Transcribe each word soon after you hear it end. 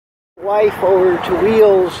Wife over to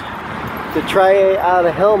Wheels to try out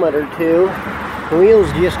a helmet or two.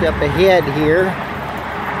 Wheels just up ahead here.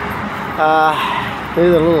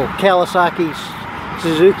 There's a little Kawasaki,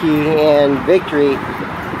 Suzuki, and Victory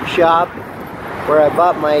shop where I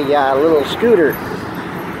bought my little scooter.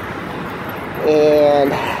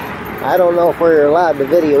 And I don't know if we're allowed to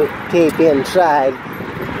videotape inside,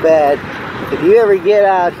 but if you ever get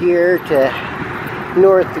out here to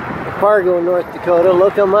Fargo, North Dakota,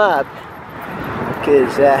 look them up,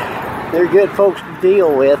 because they're good folks to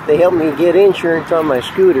deal with. They helped me get insurance on my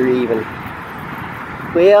scooter even.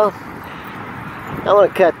 Well, I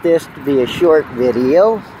want to cut this to be a short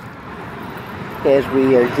video as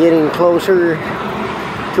we are getting closer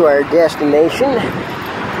to our destination.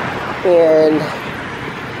 And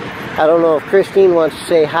I don't know if Christine wants to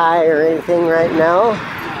say hi or anything right now.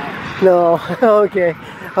 No? Okay.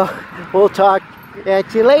 We'll talk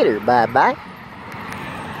at you later. Bye-bye.